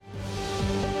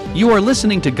You are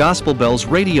listening to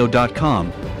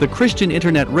GospelBellsRadio.com, the Christian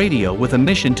internet radio with a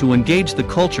mission to engage the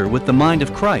culture with the mind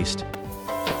of Christ.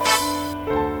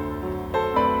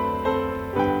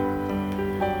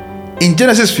 In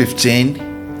Genesis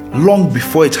 15, long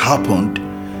before it happened,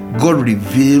 God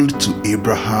revealed to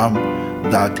Abraham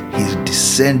that his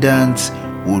descendants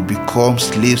would become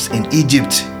slaves in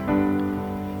Egypt.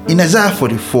 In Isaiah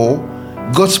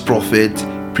 44, God's prophet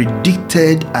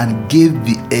predicted and gave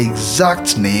the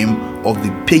exact name of the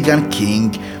pagan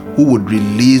king who would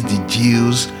release the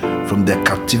Jews from their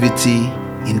captivity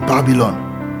in Babylon.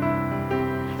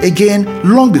 Again,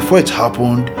 long before it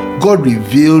happened, God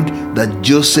revealed that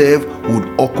Joseph would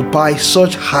occupy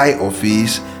such high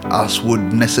office as would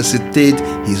necessitate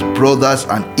his brothers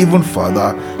and even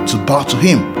father to bow to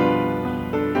him.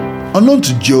 Unknown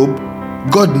to Job,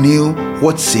 God knew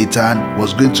what Satan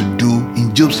was going to do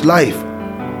in Job's life.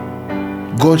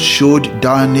 God showed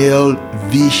Daniel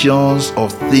visions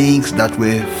of things that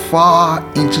were far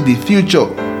into the future.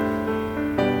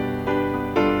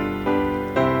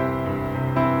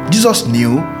 Jesus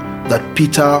knew that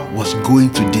Peter was going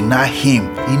to deny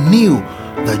him. He knew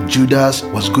that Judas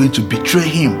was going to betray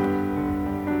him.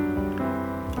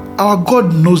 Our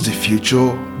God knows the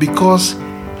future because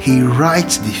He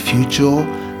writes the future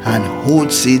and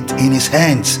holds it in His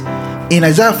hands. In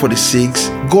Isaiah 46,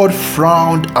 God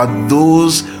frowned at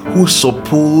those who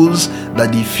suppose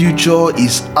that the future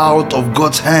is out of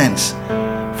God's hands.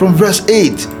 From verse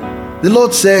 8, the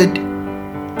Lord said,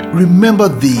 "Remember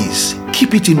this,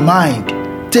 keep it in mind,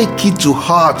 take it to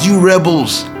heart, you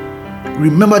rebels.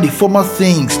 Remember the former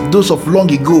things, those of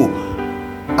long ago.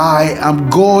 I am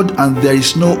God and there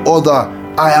is no other.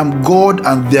 I am God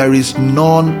and there is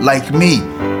none like me.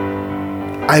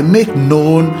 I make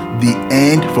known the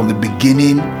end from the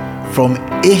beginning, from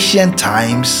ancient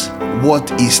times,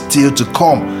 what is still to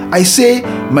come. I say,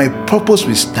 my purpose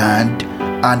will stand,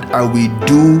 and I will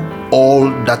do all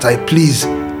that I please.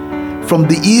 From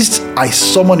the east I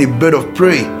summon a bird of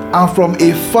prey, and from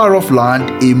a far off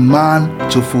land a man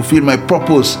to fulfill my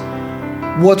purpose.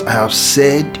 What I have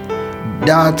said,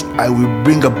 that I will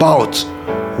bring about.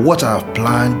 What I have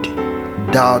planned,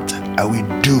 that I will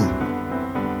do."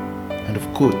 End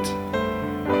of quote.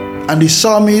 And the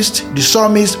psalmist,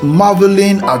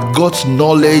 marveling at God's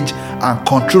knowledge and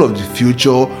control of the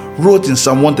future, wrote in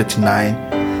Psalm 139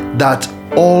 that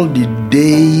all the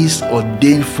days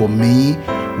ordained for me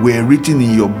were written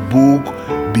in your book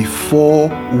before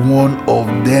one of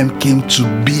them came to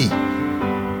be.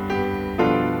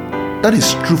 That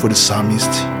is true for the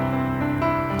psalmist.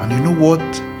 And you know what?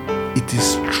 It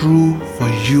is true for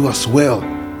you as well.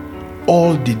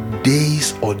 All the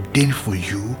days ordained for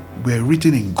you were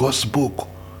written in God's book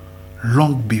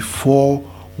long before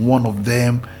one of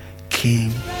them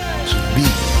came to be.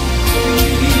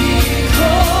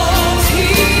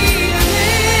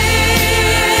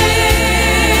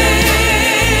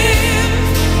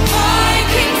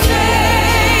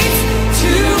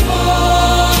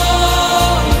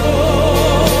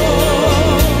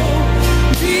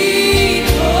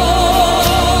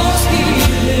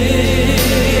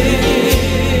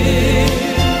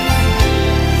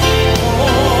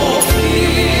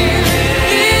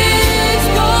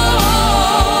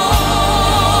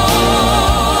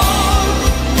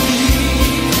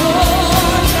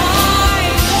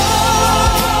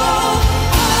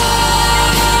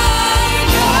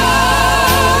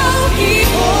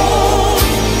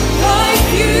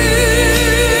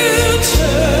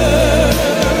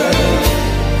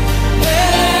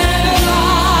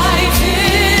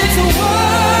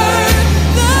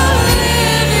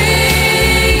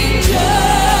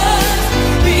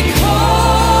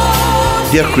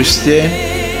 Dear Christian,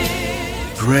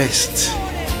 rest.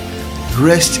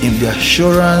 Rest in the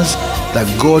assurance that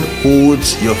God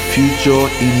holds your future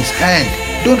in His hand.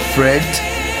 Don't fret.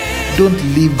 Don't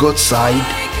leave God's side.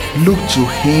 Look to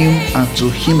Him and to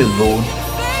Him alone,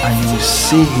 and you will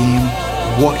see Him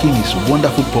working His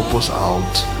wonderful purpose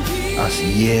out as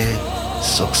year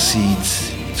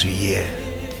succeeds to year.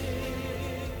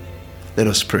 Let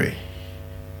us pray.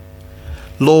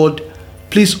 Lord,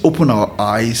 please open our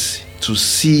eyes to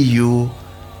see you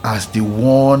as the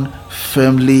one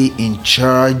firmly in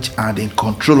charge and in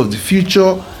control of the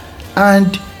future,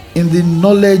 and in the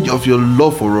knowledge of your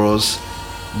love for us,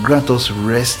 grant us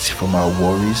rest from our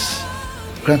worries,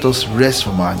 grant us rest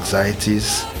from our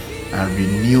anxieties, and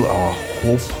renew our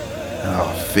hope and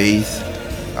our faith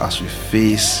as we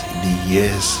face the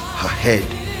years ahead.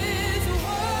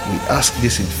 We ask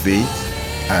this in faith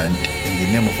and in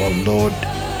the name of our Lord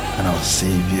and our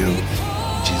Savior,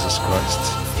 Jesus Christ.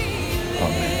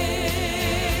 Amen.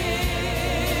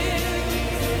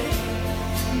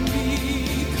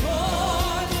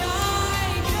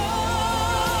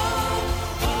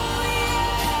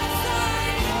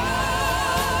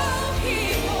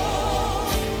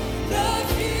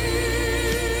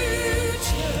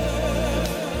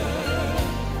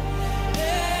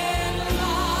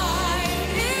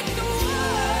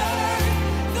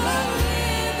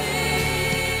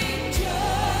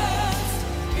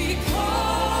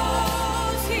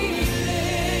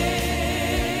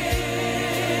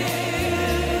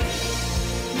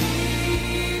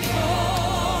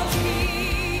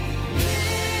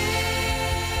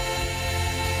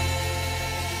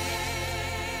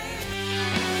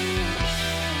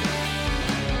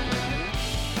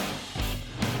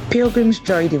 Pilgrim's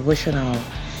Joy Devotional,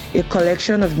 a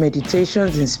collection of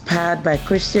meditations inspired by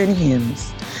Christian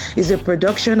hymns, is a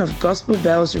production of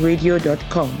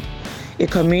GospelBellsRadio.com, a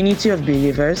community of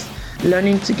believers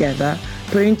learning together,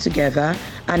 praying together,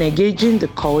 and engaging the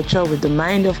culture with the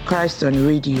mind of Christ on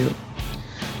radio.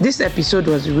 This episode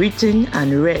was written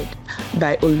and read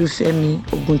by Olufemi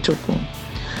Oguntokun.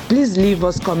 Please leave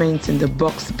us comments in the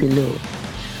box below.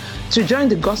 To join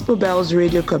the Gospel Bells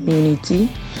radio community,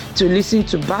 to listen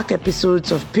to back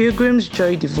episodes of Pilgrim's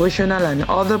Joy Devotional and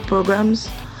other programs,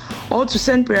 or to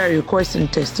send prayer requests and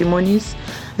testimonies,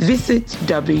 visit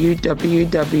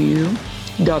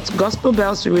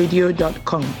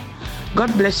www.gospelbellsradio.com.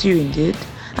 God bless you indeed,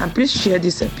 and please share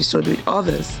this episode with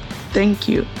others. Thank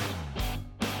you.